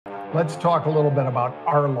Let's talk a little bit about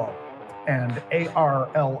ARLO and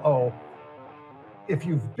ARLO. If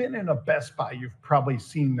you've been in a Best Buy, you've probably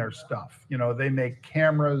seen their stuff. You know, they make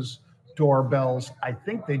cameras, doorbells. I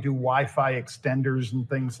think they do Wi-Fi extenders and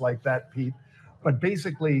things like that, Pete. But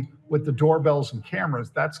basically, with the doorbells and cameras,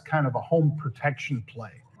 that's kind of a home protection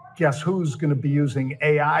play. Guess who's going to be using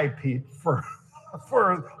AI, Pete, for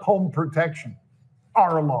home protection?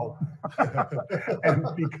 ARLO. And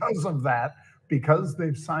because of that, because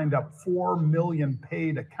they've signed up 4 million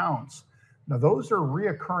paid accounts, now those are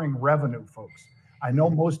reoccurring revenue, folks. I know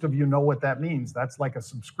most of you know what that means. That's like a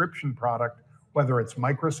subscription product, whether it's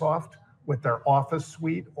Microsoft with their Office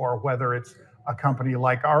suite or whether it's a company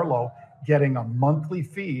like ARLO getting a monthly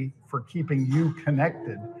fee for keeping you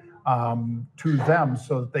connected to them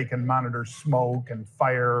so that they can monitor smoke and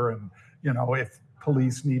fire and, you know, if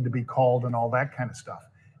police need to be called and all that kind of stuff.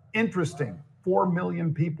 Interesting. 4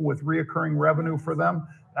 million people with reoccurring revenue for them.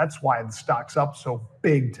 That's why the stock's up so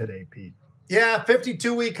big today, Pete. Yeah,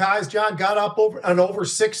 52-week highs, John, got up over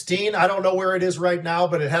 16. I don't know where it is right now,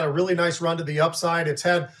 but it had a really nice run to the upside. It's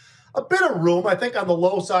had a bit of room, I think on the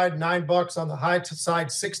low side, $9, on the high side,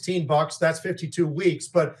 $16. That's 52 weeks.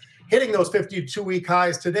 But hitting those 52-week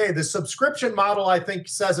highs today, the subscription model, I think,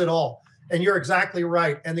 says it all. And you're exactly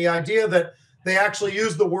right. And the idea that they actually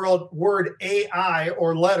use the word AI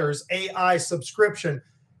or letters, AI subscription,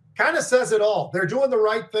 kind of says it all. They're doing the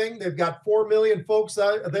right thing. They've got 4 million folks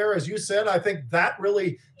out there, as you said. I think that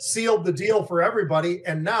really sealed the deal for everybody.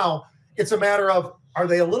 And now it's a matter of, are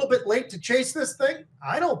they a little bit late to chase this thing?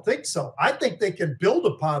 I don't think so. I think they can build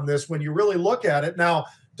upon this when you really look at it. Now,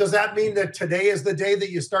 does that mean that today is the day that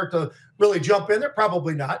you start to really jump in there?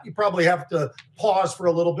 Probably not. You probably have to pause for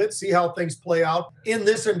a little bit, see how things play out. In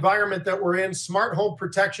this environment that we're in, smart home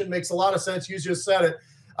protection makes a lot of sense. You just said it.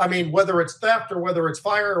 I mean, whether it's theft or whether it's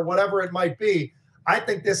fire or whatever it might be, I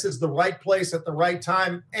think this is the right place at the right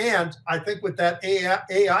time. And I think with that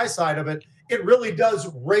AI side of it, it really does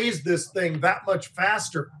raise this thing that much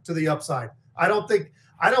faster to the upside. I don't think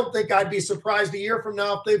I'd be surprised a year from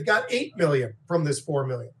now if they've got 8 million from this 4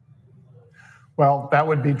 million. Well, that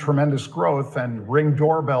would be tremendous growth. And Ring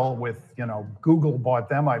Doorbell with, you know, Google bought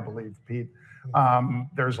them, I believe, Pete.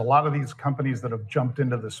 There's a lot of these companies that have jumped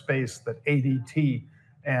into the space that ADT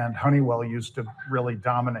and Honeywell used to really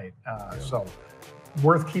dominate. So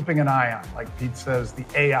worth keeping an eye on. Like Pete says, the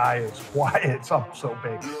AI is why it's up so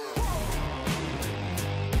big.